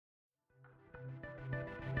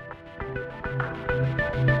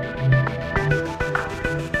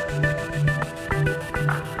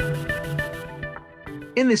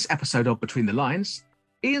this episode of Between the Lines,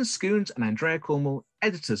 Ian Scoones and Andrea Cornwall,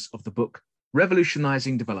 editors of the book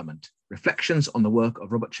Revolutionising Development, Reflections on the Work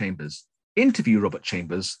of Robert Chambers, interview Robert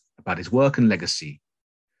Chambers about his work and legacy.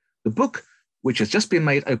 The book, which has just been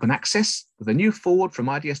made open access with a new foreword from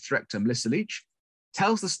IDS director Melissa Leach,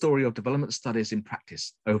 tells the story of development studies in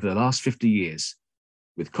practice over the last 50 years,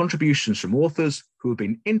 with contributions from authors who have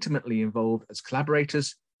been intimately involved as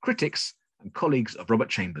collaborators, critics, and colleagues of Robert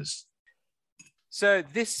Chambers. So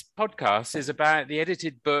this podcast is about the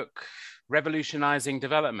edited book, Revolutionising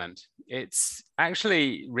Development. It's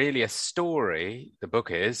actually really a story, the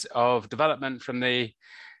book is, of development from the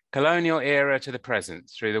colonial era to the present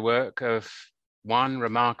through the work of one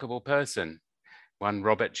remarkable person, one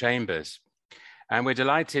Robert Chambers. And we're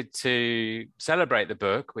delighted to celebrate the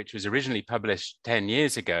book, which was originally published 10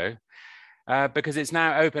 years ago, because it's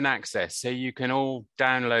now open access, so you can all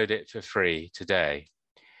download it for free today.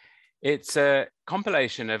 It's a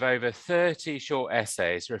compilation of over 30 short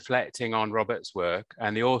essays reflecting on Robert's work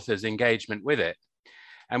and the author's engagement with it.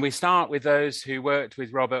 And we start with those who worked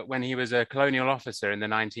with Robert when he was a colonial officer in the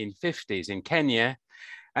 1950s in Kenya.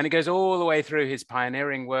 And it goes all the way through his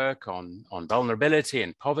pioneering work on vulnerability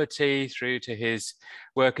and poverty, through to his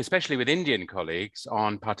work, especially with Indian colleagues,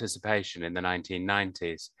 on participation in the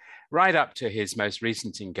 1990s, right up to his most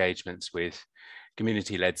recent engagements with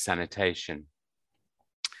community-led sanitation.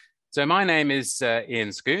 So my name is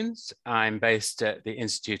Ian Scoones. I'm based at the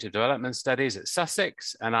Institute of Development Studies at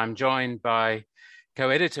Sussex, and I'm joined by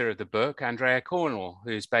co-editor of the book, Andrea Cornwall,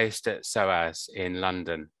 who's based at SOAS in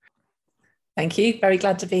London. Thank you. Very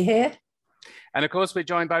glad to be here. And of course, we're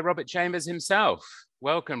joined by Robert Chambers himself.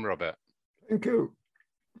 Welcome, Robert. Thank you.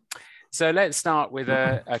 So let's start with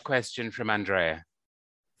a question from Andrea.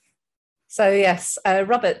 So yes,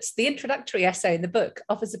 Robert, the introductory essay in the book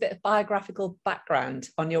offers a bit of biographical background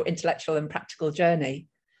on your intellectual and practical journey.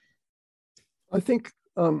 I think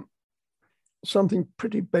something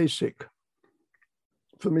pretty basic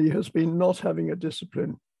for me has been not having a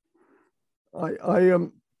discipline. I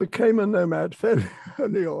became a nomad fairly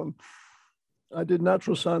early on. I did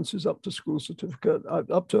natural sciences up to school certificate,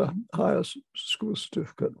 up to higher school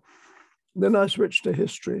certificate. Then I switched to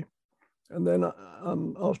history. And then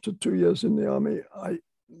after 2 years in the army,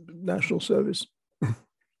 national service,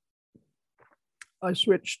 I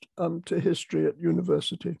switched to history at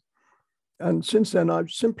university. And since then,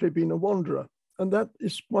 I've simply been a wanderer. And that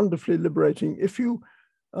is wonderfully liberating. If you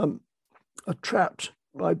are trapped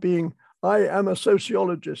by being, I am a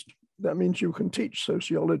sociologist, that means you can teach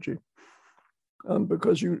sociology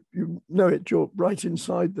because you know it, you're right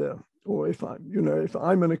inside there. Or if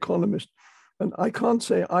I'm an economist, and I can't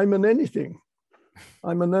say I'm an anything.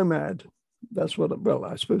 I'm a nomad. That's what,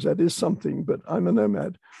 I suppose that is something, but I'm a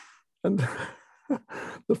nomad. And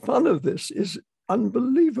the fun of this is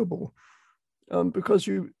unbelievable because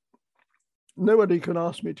nobody can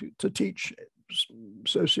ask me to teach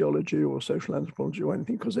sociology or social anthropology or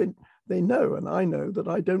anything because they know, and I know that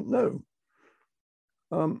I don't know.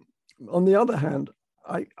 On the other hand,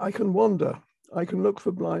 I can wander. I can look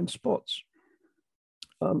for blind spots.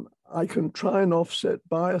 I can try and offset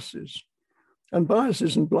biases. And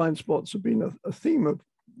biases and blind spots have been a theme of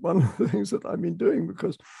one of the things that I've been doing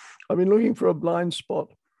because I've been looking for a blind spot,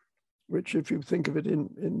 which if you think of it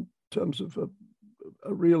in terms of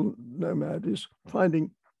a real nomad is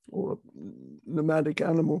finding, or a nomadic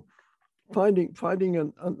animal, finding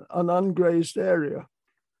an ungrazed area.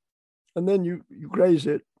 And then you graze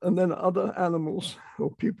it, and then other animals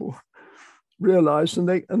or people realize and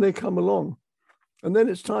they come along. And then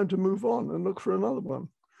it's time to move on and look for another one.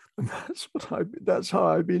 And that's how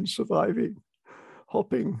I've been surviving,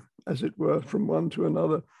 hopping, as it were, from one to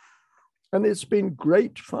another. And it's been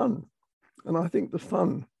great fun. And I think the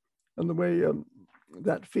fun and the way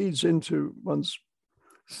that feeds into one's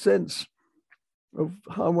sense of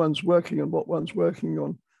how one's working and what one's working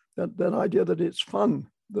on, that idea that it's fun,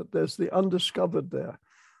 that there's the undiscovered there,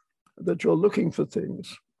 that you're looking for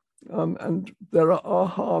things. And there are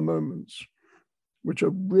aha moments, which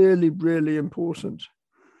are really, really important.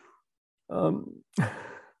 I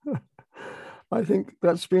think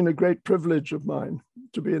that's been a great privilege of mine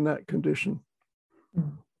to be in that condition.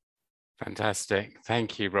 Fantastic.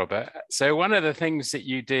 Thank you, Robert. So one of the things that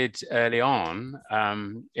you did early on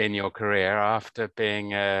in your career after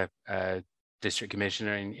being a district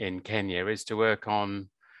commissioner in Kenya is to work on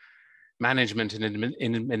management and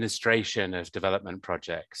administration of development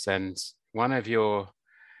projects. And one of your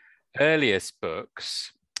earliest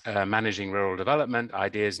books, Managing Rural Development,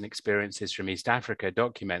 Ideas and Experiences from East Africa,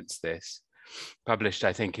 documents this, published,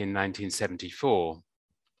 I think, in 1974.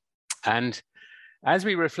 And as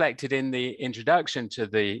we reflected in the introduction to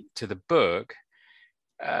the book,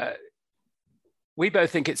 we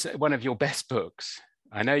both think it's one of your best books.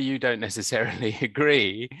 I know you don't necessarily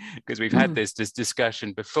agree, because we've had this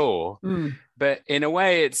discussion before, but in a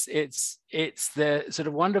way it's the sort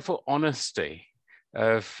of wonderful honesty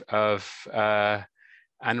of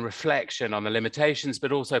and reflection on the limitations,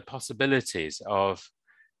 but also possibilities of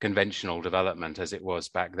conventional development as it was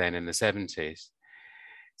back then in the 70s.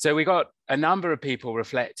 So we got a number of people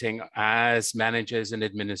reflecting as managers and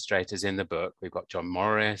administrators in the book. We've got John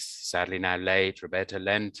Morris, sadly now late, Roberta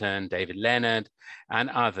Lenton, David Leonard, and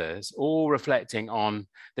others, all reflecting on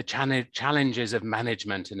the challenges of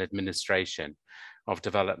management and administration of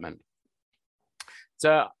development.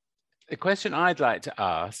 So the question I'd like to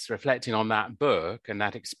ask, reflecting on that book and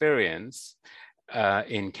that experience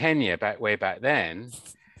in Kenya way back then,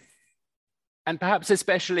 and perhaps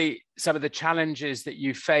especially some of the challenges that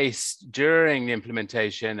you faced during the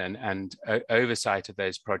implementation and oversight of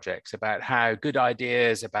those projects, about how good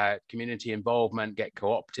ideas about community involvement get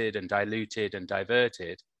co-opted and diluted and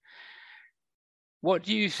diverted. What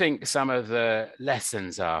do you think some of the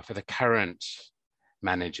lessons are for the current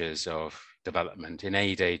managers of development in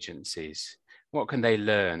aid agencies? What can they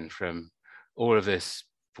learn from all of this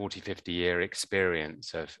 40, 50-year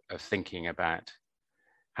experience of thinking about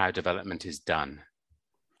how development is done?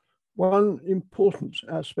 One important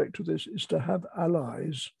aspect of this is to have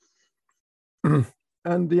allies.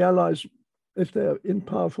 And the allies, if they're in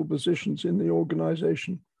powerful positions in the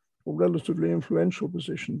organization or relatively influential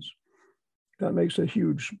positions, that makes a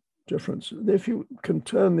huge difference. If you can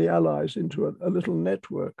turn the allies into a little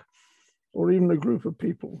network, or even a group of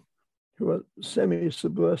people who are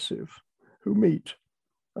semi-subversive, who meet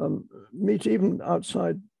even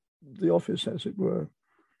outside the office, as it were,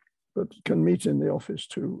 but can meet in the office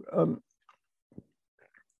too. I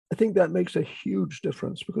think that makes a huge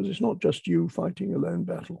difference, because it's not just you fighting a lone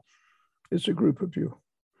battle, it's a group of you.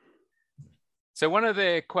 So one of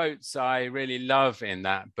the quotes I really love in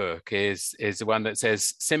that book is the one that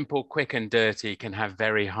says, "Simple, quick and dirty can have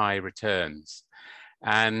very high returns."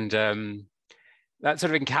 And that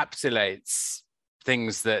sort of encapsulates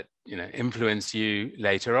things that influence you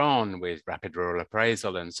later on with rapid rural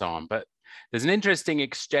appraisal and so on. But there's an interesting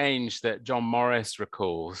exchange that John Morris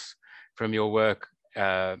recalls from your work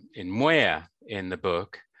in Mwea in the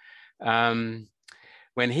book, when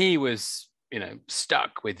he was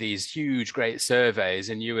stuck with these huge, great surveys,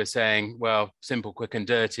 and you were saying, well, simple, quick and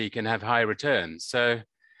dirty can have high returns. So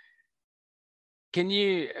can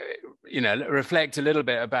you, reflect a little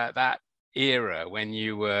bit about that era when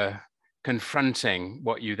you were confronting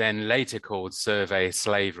what you then later called survey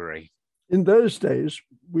slavery? In those days,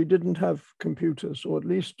 we didn't have computers, or at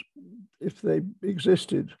least if they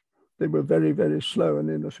existed, they were very, very slow and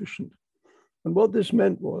inefficient. And what this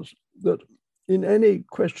meant was that in any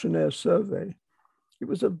questionnaire survey, it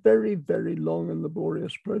was a very, very long and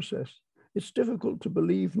laborious process. It's difficult to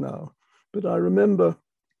believe now, but I remember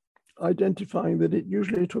identifying that it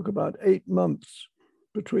usually took about 8 months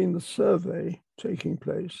between the survey taking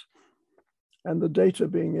place and the data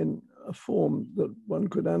being in a form that one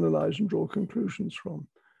could analyze and draw conclusions from.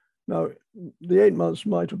 Now, the 8 months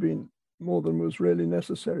might have been more than was really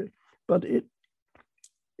necessary, but it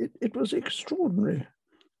was extraordinary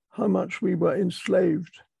how much we were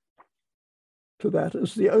enslaved to that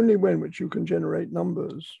as the only way in which you can generate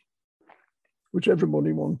numbers, which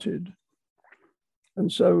everybody wanted.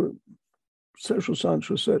 And so social science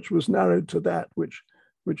research was narrowed to that, which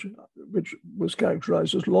was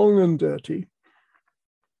characterized as long and dirty,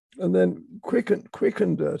 and then quick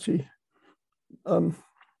and dirty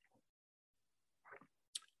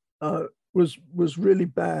was really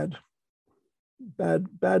bad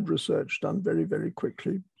research done very, very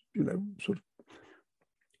quickly, sort of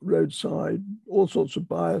roadside, all sorts of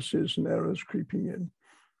biases and errors creeping in.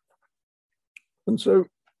 And so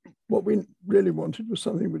what we really wanted was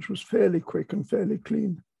something which was fairly quick and fairly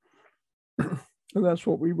clean. And that's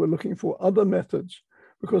what we were looking for. Other methods,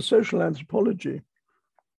 because social anthropology,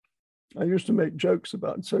 I used to make jokes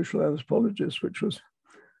about social anthropologists, which was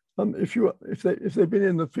if they've been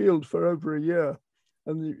in the field for over a year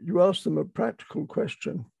and you ask them a practical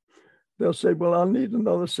question, they'll say, well, I'll need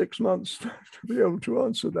another 6 months to be able to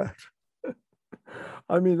answer that.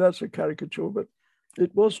 I mean, that's a caricature, but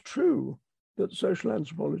it was true that social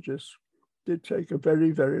anthropologists did take a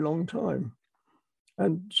very, very long time.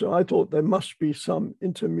 And so I thought there must be some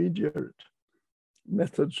intermediate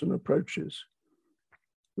methods and approaches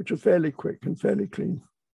which are fairly quick and fairly clean.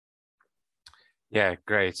 Yeah,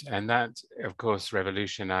 great. And that, of course,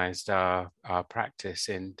 revolutionized our practice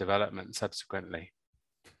in development subsequently.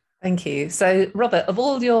 Thank you. So, Robert, of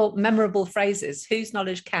all your memorable phrases, whose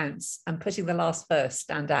knowledge counts and putting the last first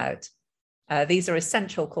stand out. These are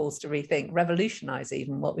essential calls to rethink, revolutionise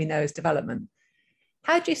even what we know as development.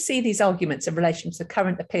 How do you see these arguments in relation to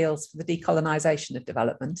current appeals for the decolonisation of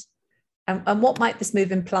development? And what might this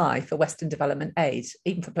move imply for Western development aid,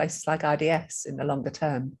 even for places like IDS in the longer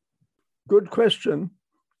term? Good question,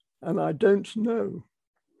 and I don't know.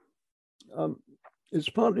 It's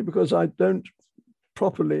partly because I don't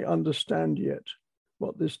properly understand yet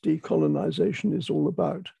what this decolonisation is all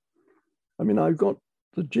about. I mean, I've got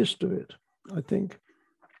the gist of it, I think,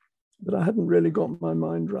 but I hadn't really got my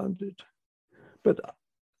mind around it. But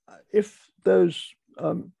if those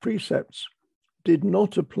precepts did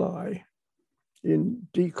not apply in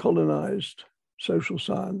decolonised social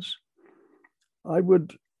science, I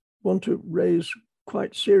would want to raise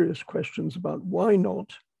quite serious questions about why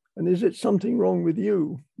not, and is it something wrong with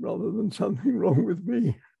you rather than something wrong with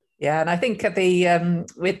me? Yeah, and I think with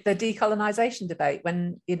the decolonisation debate,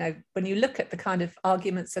 when you look at the kind of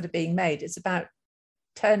arguments that are being made, it's about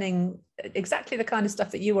turning exactly the kind of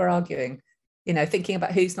stuff that you were arguing. Thinking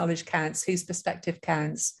about whose knowledge counts, whose perspective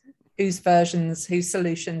counts, whose versions, whose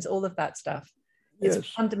solutions, all of that stuff. It's Yes.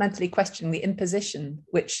 fundamentally questioning the imposition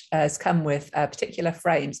which has come with particular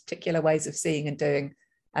frames, particular ways of seeing and doing,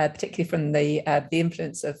 particularly from the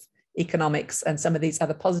influence of economics and some of these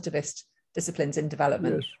other positivist disciplines in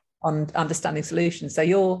development. Yes. On understanding solutions. So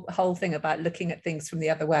your whole thing about looking at things from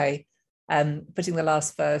the other way, putting the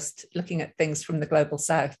last first, looking at things from the global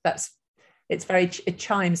south, it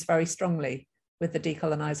chimes very strongly with the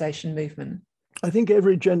decolonisation movement. I think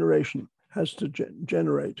every generation has to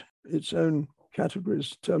generate its own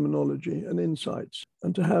categories, terminology, and insights,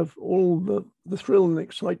 and to have all the thrill and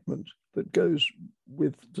excitement that goes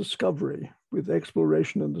with discovery, with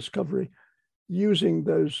exploration and discovery, using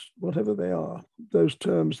those, whatever they are, those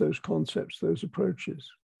terms, those concepts, those approaches.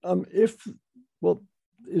 If what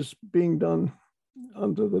is being done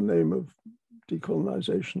under the name of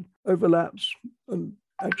decolonisation overlaps and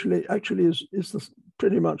actually is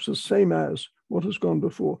pretty much the same as what has gone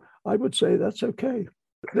before, I would say that's okay.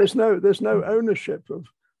 There's no ownership of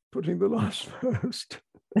putting the last first.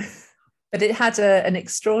 But it had an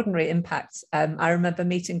extraordinary impact. I remember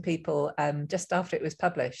meeting people just after it was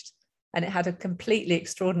published, and it had a completely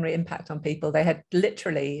extraordinary impact on people. They had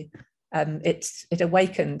literally, it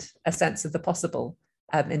awakened a sense of the possible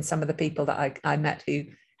in some of the people that I met who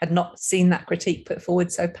had not seen that critique put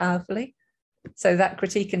forward so powerfully. So that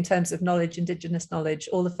critique in terms of knowledge, Indigenous knowledge,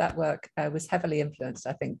 all of that work was heavily influenced,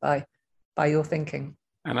 I think, by your thinking.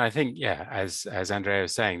 And I think, yeah, as Andrea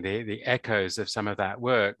was saying, the echoes of some of that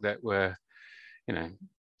work that were,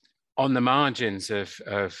 on the margins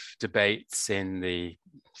of debates in the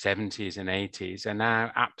 70s and 80s are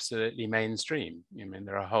now absolutely mainstream. I mean,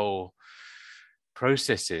 there are whole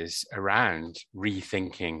processes around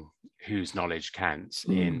rethinking whose knowledge counts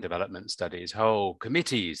in development studies, whole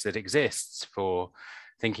committees that exists for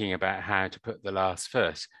thinking about how to put the last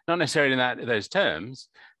first. Not necessarily in those terms,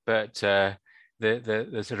 but the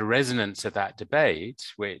sort of resonance of that debate,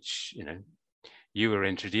 which you were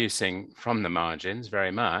introducing from the margins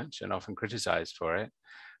very much and often criticized for it,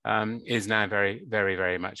 is now very, very,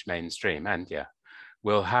 very much mainstream, and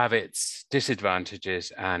will have its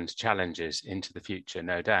disadvantages and challenges into the future,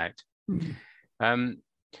 no doubt.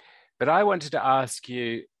 But I wanted to ask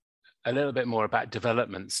you a little bit more about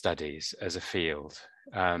development studies as a field,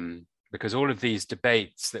 because all of these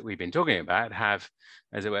debates that we've been talking about have,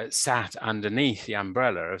 as it were, sat underneath the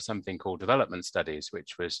umbrella of something called development studies,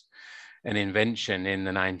 which was an invention in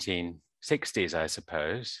the 1960s, I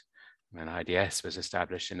suppose. When IDS was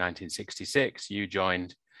established in 1966, you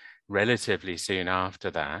joined relatively soon after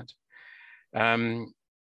that. And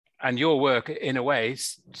your work, in a way,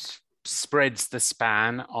 spreads the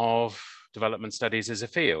span of development studies as a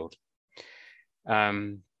field.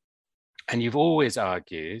 And you've always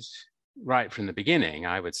argued, right from the beginning,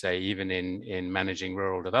 I would say, even in managing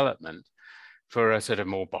rural development, for a sort of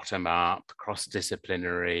more bottom-up,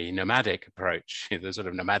 cross-disciplinary, nomadic approach, the sort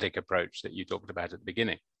of nomadic approach that you talked about at the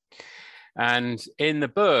beginning. And in the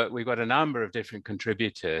book, we've got a number of different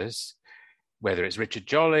contributors, whether it's Richard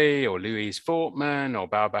Jolly or Louise Fortman or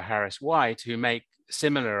Barbara Harris-White, who make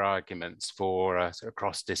similar arguments for a sort of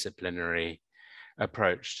cross-disciplinary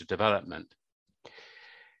approach to development.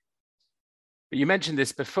 But you mentioned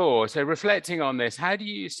this before, so reflecting on this, how do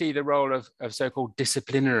you see the role of so-called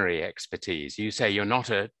disciplinary expertise? You say you're not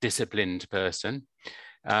a disciplined person,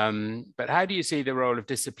 but how do you see the role of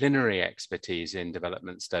disciplinary expertise in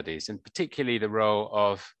development studies, and particularly the role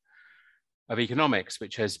of of economics,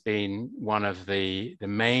 which has been one of the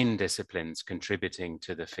main disciplines contributing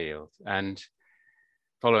to the field. And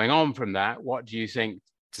following on from that, what do you think,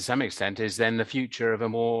 to some extent, is then the future of a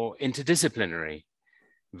more interdisciplinary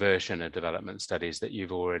version of development studies that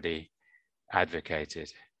you've already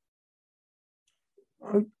advocated?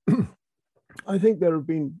 I think there have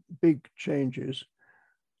been big changes.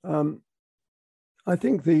 I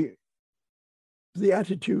think the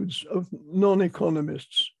attitudes of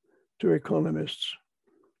non-economists to economists,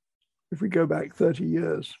 if we go back 30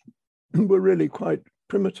 years, were really quite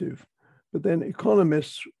primitive. But then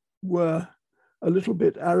economists were a little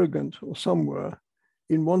bit arrogant, or some were,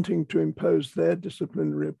 in wanting to impose their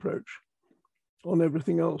disciplinary approach on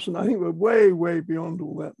everything else. And I think we're way, way beyond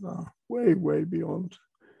all that now, way, way beyond.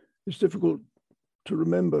 It's difficult to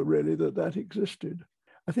remember really that existed.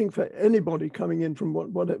 I think for anybody coming in from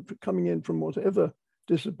whatever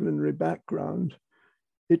disciplinary background,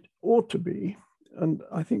 it ought to be, and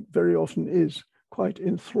I think very often is, quite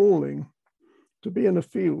enthralling to be in a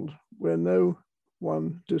field where no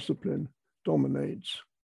one discipline dominates,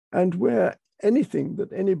 and where anything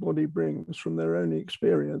that anybody brings from their own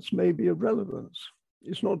experience may be of relevance.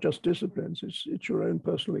 It's not just disciplines, it's your own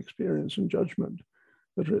personal experience and judgment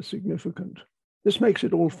that are significant. This makes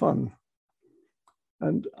it all fun.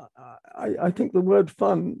 And I think the word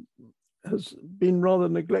fun has been rather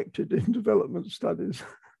neglected in development studies.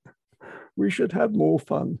 We should have more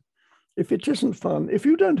fun. If it isn't fun, if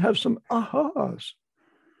you don't have some ahas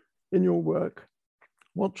in your work,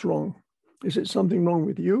 what's wrong? Is it something wrong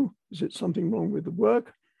with you? Is it something wrong with the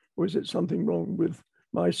work? Or is it something wrong with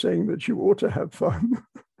my saying that you ought to have fun?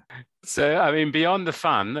 So, I mean, beyond the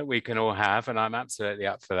fun that we can all have, and I'm absolutely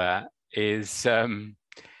up for that, is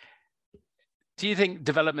do you think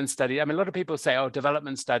development study, I mean, a lot of people say, oh,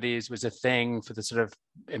 development studies was a thing for the sort of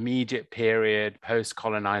immediate period,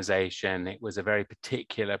 post-colonization. It was a very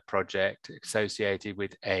particular project associated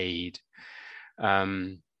with aid.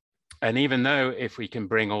 And even though if we can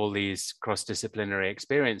bring all these cross-disciplinary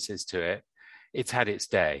experiences to it, it's had its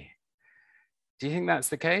day. Do you think that's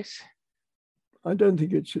the case? I don't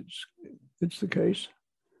think it's the case.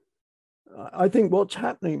 I think what's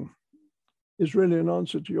happening is really an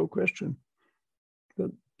answer to your question,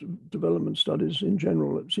 that development studies in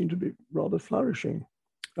general seem to be rather flourishing,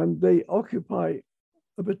 and they occupy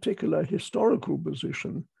a particular historical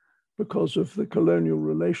position because of the colonial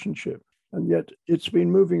relationship, and yet it's been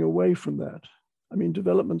moving away from that. I mean,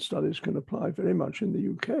 development studies can apply very much in the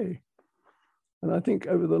UK, and I think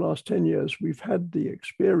over the last 10 years we've had the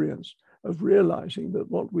experience of realizing that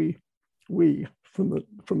what we from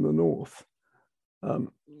the north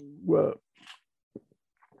were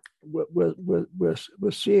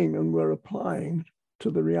seeing and were applying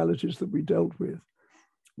to the realities that we dealt with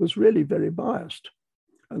was really very biased.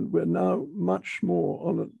 And we're now much more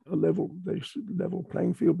on a level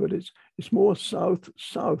playing field, but it's more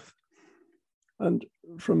south. And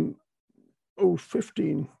from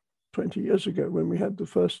 15, 20 years ago, when we had the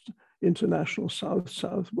first international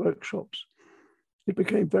South-South workshops, it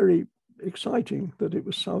became very exciting that it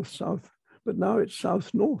was South-South, but now it's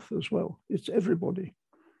South-North as well. It's everybody.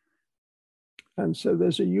 And so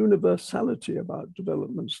there's a universality about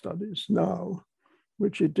development studies now,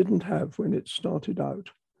 which it didn't have when it started out,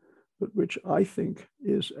 but which I think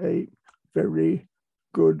is a very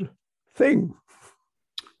good thing.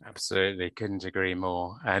 Absolutely, couldn't agree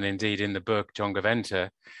more. And indeed, in the book, John Gaventa,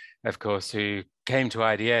 of course, who came to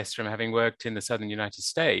IDS from having worked in the southern United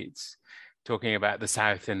States, talking about the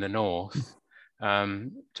South and the North,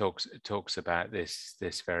 talks about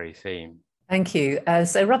this very theme. Thank you.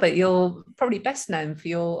 So, Robert, you're probably best known for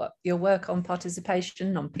your work on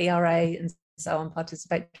participation, on PRA, and so on,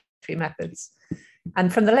 participatory methods.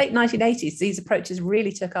 And from the late 1980s, these approaches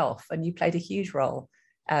really took off, and you played a huge role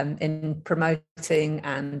in promoting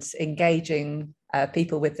and engaging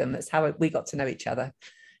people with them. That's how we got to know each other.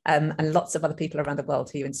 And lots of other people around the world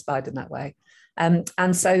who you inspired in that way.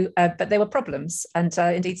 But there were problems. And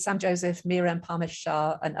indeed, Sam Joseph, Miriam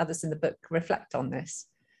Parmesh-Shah, and others in the book reflect on this.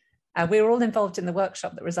 We were all involved in the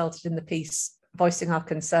workshop that resulted in the piece voicing our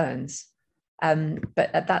concerns.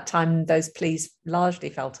 But at that time, those pleas largely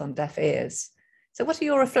fell on deaf ears. So what are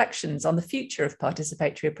your reflections on the future of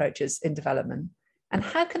participatory approaches in development? And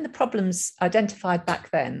how can the problems identified back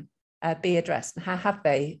then be addressed? And how have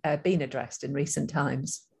they been addressed in recent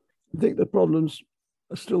times? I think the problems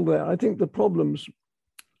are still there. I think the problems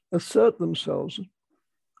assert themselves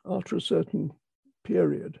after a certain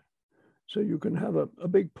period. So you can have a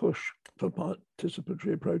big push for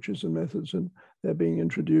participatory approaches and methods, and they're being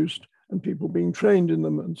introduced and people being trained in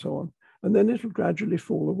them and so on. And then it'll gradually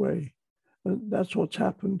fall away. And that's what's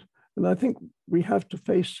happened. And I think we have to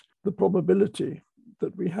face the probability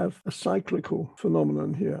that we have a cyclical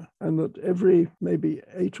phenomenon here, and that every maybe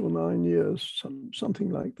 8 or 9 years, something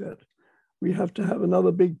like that, we have to have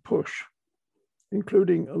another big push,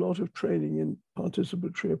 including a lot of training in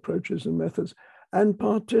participatory approaches and methods and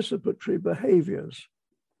participatory behaviors.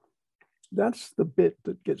 That's the bit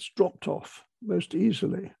that gets dropped off most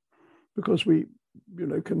easily, because we,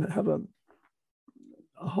 can have a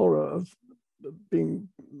horror of being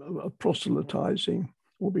proselytizing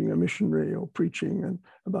or being a missionary or preaching and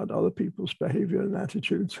about other people's behavior and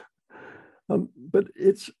attitudes. But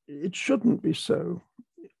it shouldn't be so.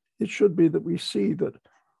 It should be that we see that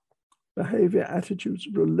behavior, attitudes,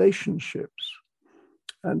 relationships,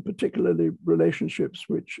 and particularly relationships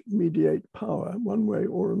which mediate power one way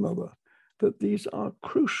or another, that these are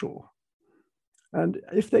crucial. And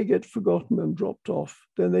if they get forgotten and dropped off,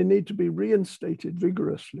 then they need to be reinstated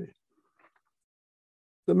vigorously.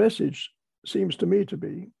 The message seems to me to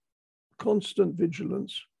be constant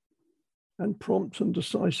vigilance and prompt and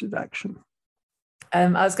decisive action. I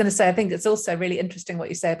was going to say, I think it's also really interesting what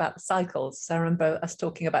you say about the cycles. So I remember us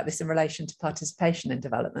talking about this in relation to participation in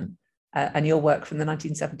development, and your work from the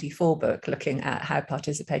 1974 book looking at how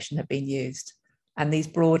participation had been used and these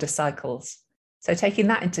broader cycles. So taking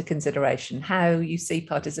that into consideration, how you see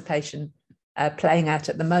participation playing out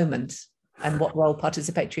at the moment, and what role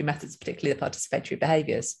participatory methods, particularly the participatory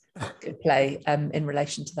behaviours, could play in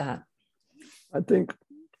relation to that. I think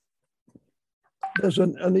there's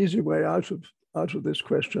an easy way out of this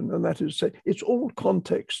question, and that is say it's all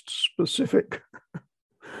context specific.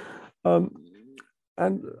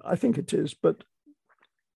 And I think it is, but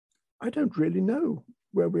I don't really know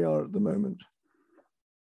where we are at the moment.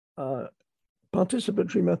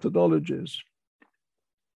 Participatory methodologies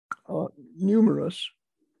are numerous,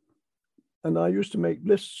 and I used to make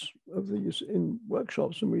lists of these in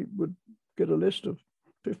workshops, and we would get a list of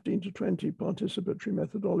 15 to 20 participatory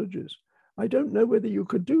methodologies. I don't know whether you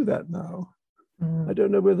could do that now. I don't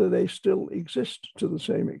know whether they still exist to the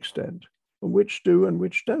same extent, and which do and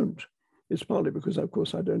which don't. It's partly because, of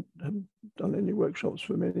course, I haven't done any workshops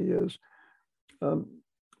for many years.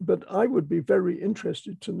 But I would be very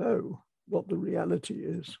interested to know what the reality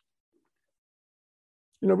is.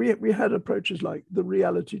 We had approaches like the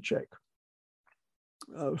reality check,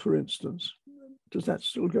 for instance. Does that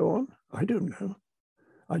still go on? I don't know.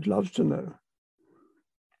 I'd love to know.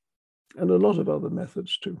 And a lot of other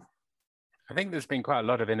methods too. I think there's been quite a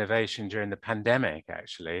lot of innovation during the pandemic,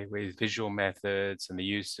 actually, with visual methods and the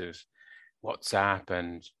use of WhatsApp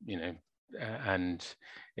and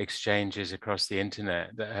exchanges across the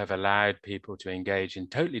internet that have allowed people to engage in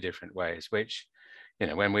totally different ways, which,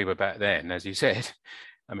 when we were back then, as you said,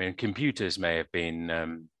 computers may have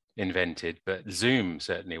been invented, but Zoom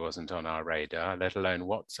certainly wasn't on our radar, let alone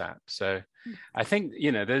WhatsApp. So I think,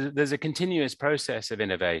 there's a continuous process of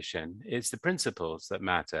innovation. It's the principles that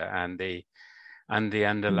matter and the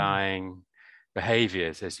underlying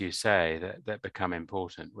behaviors, as you say, that become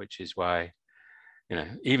important, which is why,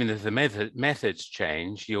 even if the methods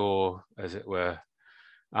change, your, as it were,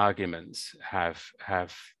 arguments have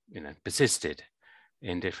persisted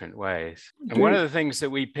in different ways. And one of the things that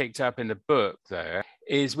we picked up in the book, though,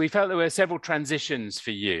 is we felt there were several transitions for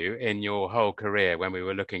you in your whole career when we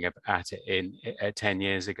were looking at it 10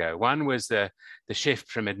 years ago. One was the shift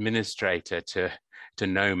from administrator to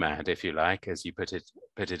nomad, if you like, as you put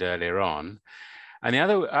it earlier on. And the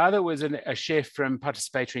other was a shift from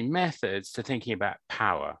participatory methods to thinking about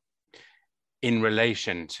power in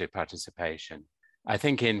relation to participation. I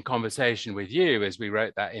think in conversation with you, as we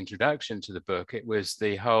wrote that introduction to the book, it was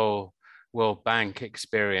the whole World Bank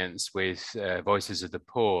experience with Voices of the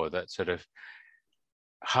Poor that sort of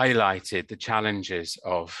highlighted the challenges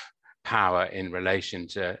of power in relation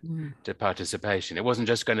to participation. It wasn't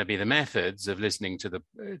just going to be the methods of listening to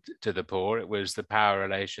the poor, it was the power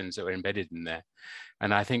relations that were embedded in there.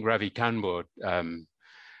 And I think Ravi Kanwar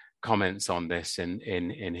comments on this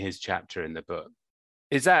in his chapter in the book.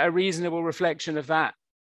 Is that a reasonable reflection of that,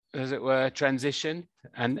 as it were, transition?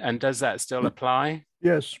 And does that still apply?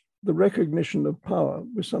 Yes, the recognition of power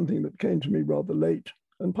was something that came to me rather late,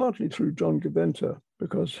 and partly through John Gaventa,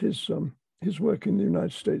 because his work in the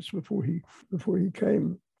United States before he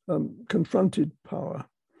came confronted power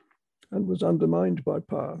and was undermined by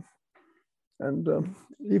power, and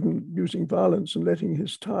even using violence and letting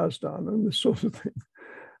his tires down and this sort of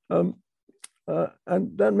thing.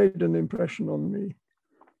 And that made an impression on me.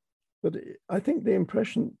 But I think the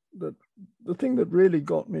impression that the thing that really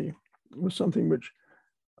got me was something which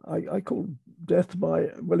I call death by,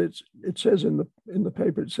 well, it says in the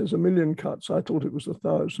paper, it says 1,000,000 cuts. I thought it was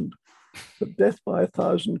 1,000. but death by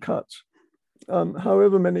 1,000 cuts,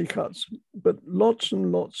 however many cuts, but lots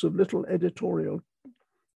and lots of little editorial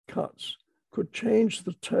cuts could change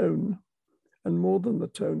the tone, and more than the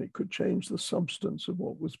tone, it could change the substance of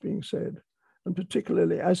what was being said, and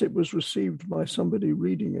particularly as it was received by somebody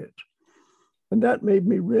reading it. And that made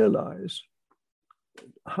me realize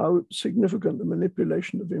how significant the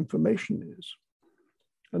manipulation of information is,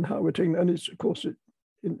 and how and it's, of course,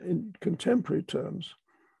 in contemporary terms,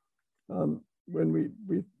 when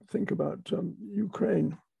we think about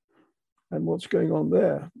Ukraine and what's going on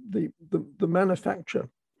there, the manufacture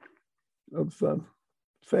of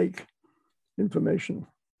fake information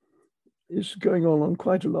is going on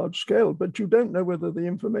quite a large scale, but you don't know whether the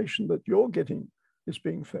information that you're getting is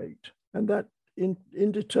being faked. And that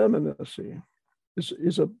indeterminacy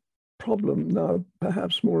is a problem now,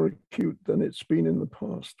 perhaps more acute than it's been in the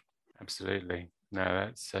past. Absolutely. No,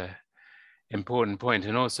 that's an important point.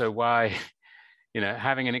 And also why,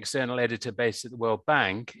 having an external editor based at the World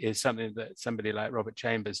Bank is something that somebody like Robert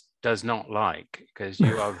Chambers does not like, because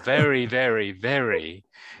you are very, very, very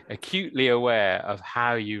acutely aware of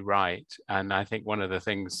how you write. And I think one of the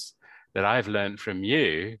things that I've learned from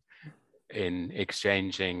you in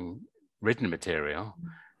exchanging written material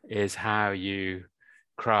is how you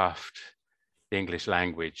craft the English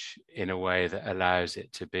language in a way that allows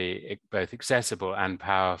it to be both accessible and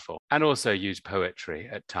powerful, and also use poetry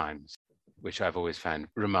at times, which I've always found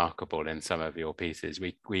remarkable in some of your pieces.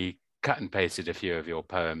 We cut and pasted a few of your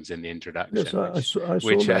poems in the introduction, yes, I saw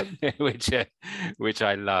that. which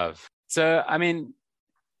I love. So, I mean,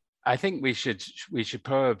 I think we should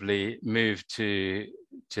probably move to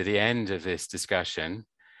the end of this discussion.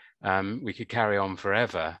 We could carry on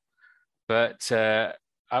forever, but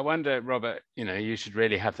I wonder, Robert, you should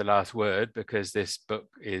really have the last word, because this book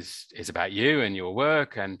is about you and your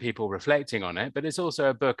work and people reflecting on it, but it's also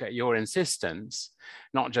a book at your insistence,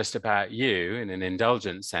 not just about you in an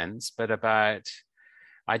indulgent sense, but about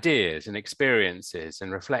ideas and experiences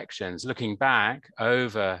and reflections, looking back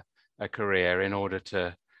over a career in order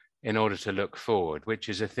to look forward, which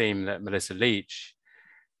is a theme that Melissa Leach,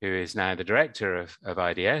 who is now the director of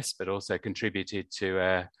IDS, but also contributed to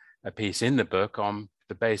a piece in the book on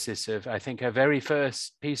the basis of, I think, her very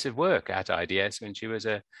first piece of work at IDS when she was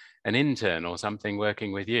an intern or something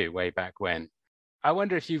working with you way back when. I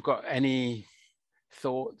wonder if you've got any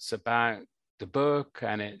thoughts about the book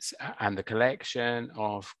and the collection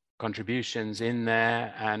of contributions in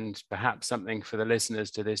there, and perhaps something for the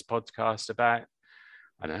listeners to this podcast about,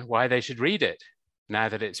 I don't know, why they should read it now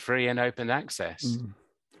that it's free and open access.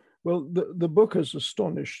 Well, the book has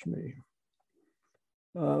astonished me.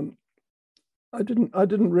 I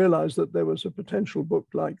didn't realize that there was a potential book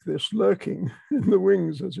like this lurking in the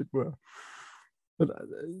wings, as it were. But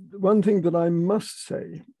one thing that I must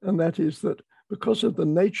say, and that is that because of the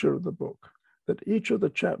nature of the book, that each of the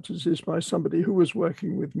chapters is by somebody who was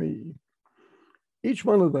working with me. Each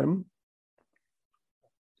one of them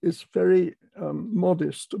is very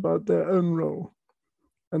modest about their own role,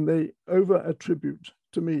 and they over-attribute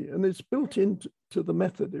to me. And it's built into the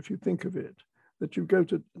method, if you think of it, that you go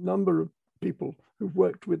to a number of people who've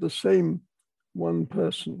worked with the same one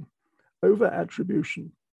person,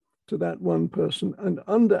 over-attribution to that one person and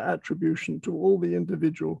under-attribution to all the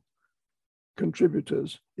individual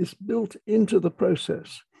contributors is built into the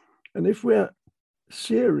process. And if we're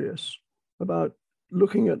serious about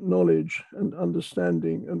looking at knowledge and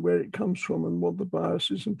understanding and where it comes from and what the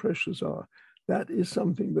biases and pressures are, that is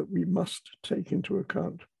something that we must take into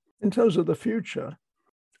account. In terms of the future,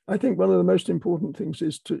 I think one of the most important things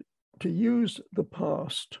is to use the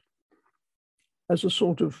past as a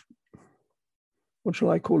sort of, what shall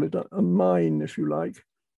I call it, a mine, if you like,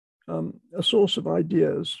 a source of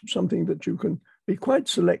ideas, something that you can be quite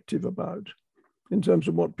selective about in terms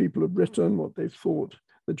of what people have written, what they've thought,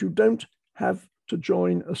 that you don't have to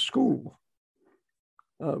join a school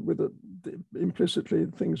with implicitly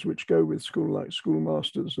things which go with school, like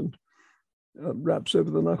schoolmasters and raps over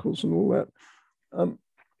the knuckles and all that.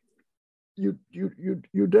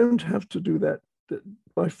 You don't have to do that.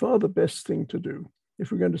 By far the best thing to do,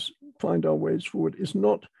 if we're going to find our ways forward, is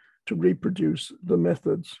not to reproduce the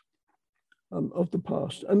methods of the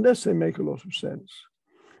past, unless they make a lot of sense.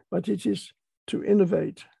 But it is to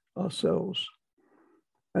innovate ourselves.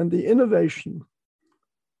 And the innovation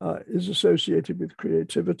is associated with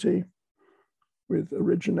creativity, with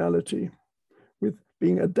originality, with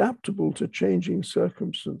being adaptable to changing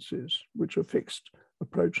circumstances, which a fixed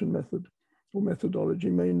approach and method or methodology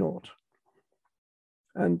may not.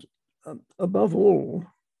 And above all,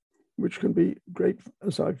 which can be great,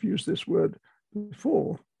 as I've used this word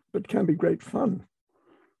before, but can be great fun.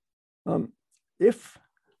 If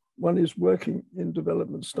one is working in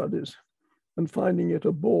development studies and finding it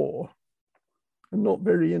a bore and not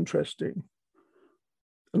very interesting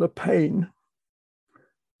and a pain,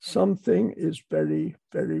 something is very,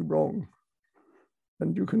 very wrong.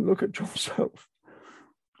 And you can look at yourself,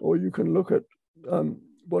 or you can look at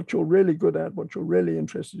what you're really good at, what you're really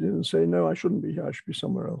interested in, and say, no, I shouldn't be here, I should be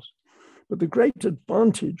somewhere else. But the great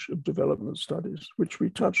advantage of development studies, which we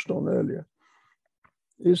touched on earlier,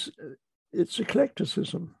 is its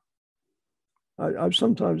eclecticism. I've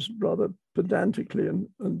sometimes rather pedantically and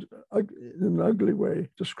in an ugly way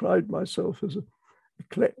described myself as an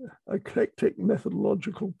eclectic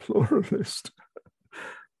methodological pluralist,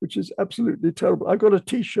 which is absolutely terrible. I got a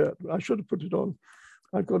T-shirt, I should have put it on.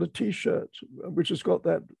 I've got a T-shirt which has got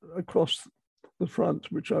that across the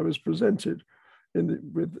front, which I was presented in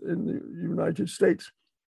the United States.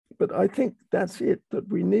 But I think that's it, that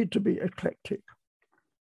we need to be eclectic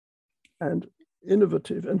and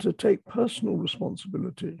innovative and to take personal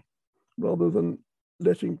responsibility rather than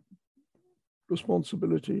letting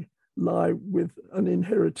responsibility lie with an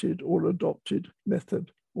inherited or adopted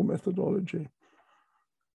method or methodology.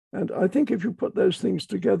 And I think if you put those things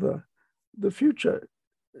together, the future,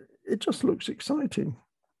 it just looks exciting.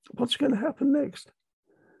 What's going to happen next?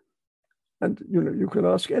 And you can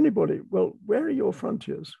ask anybody, well, where are your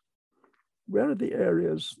frontiers? Where are the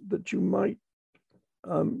areas that you might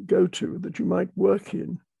go to, that you might work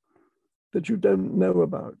in, that you don't know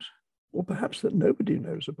about, or perhaps that nobody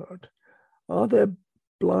knows about? Are there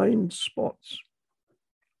blind spots?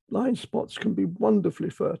 Blind spots can be wonderfully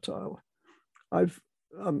fertile.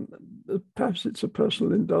 Perhaps it's a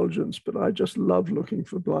personal indulgence, but I just love looking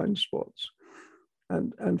for blind spots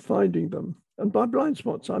and finding them. And by blind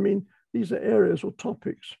spots, I mean these are areas or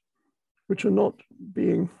topics which are not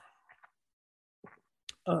being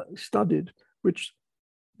studied, which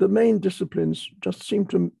the main disciplines just seem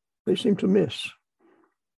to miss.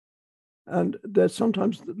 And there's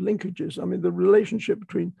sometimes the linkages. I mean, the relationship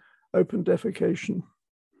between open defecation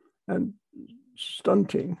and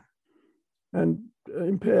stunting and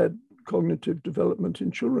impaired cognitive development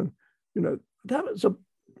in children, that was a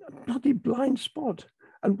bloody blind spot.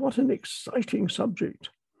 And what an exciting subject,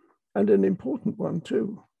 and an important one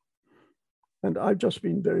too. And I've just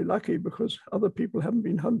been very lucky because other people haven't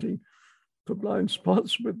been hunting for blind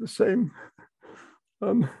spots with the same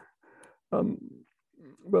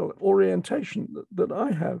orientation that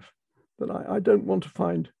I have, that I don't want to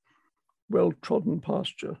find well-trodden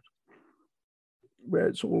pasture where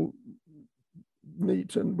it's all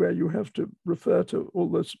neat and where you have to refer to all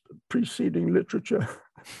this preceding literature.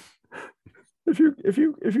 If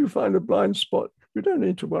you find a blind spot, you don't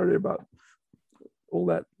need to worry about all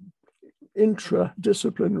that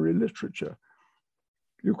intradisciplinary literature.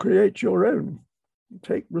 You create your own,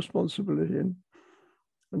 take responsibility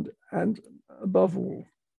and above all,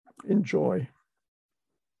 enjoy.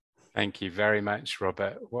 Thank you very much,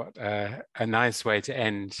 Robert. What a nice way to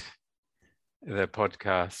end the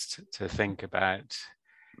podcast, to think about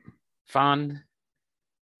fun,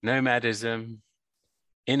 nomadism,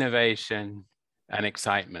 innovation, and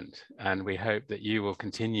excitement. And we hope that you will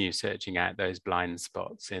continue searching out those blind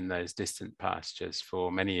spots in those distant pastures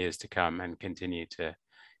for many years to come and continue to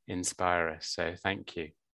inspire us. So thank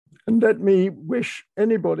you. And let me wish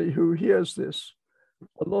anybody who hears this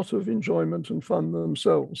a lot of enjoyment and fun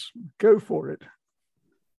themselves. Go for it.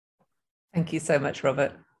 Thank you so much,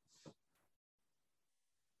 Robert.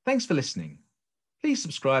 Thanks for listening. Please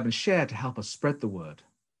subscribe and share to help us spread the word.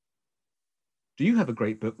 Do you have a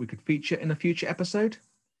great book we could feature in a future episode?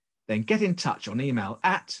 Then get in touch on email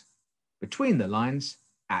at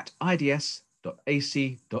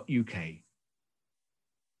betweenthelines@ids.ac.uk.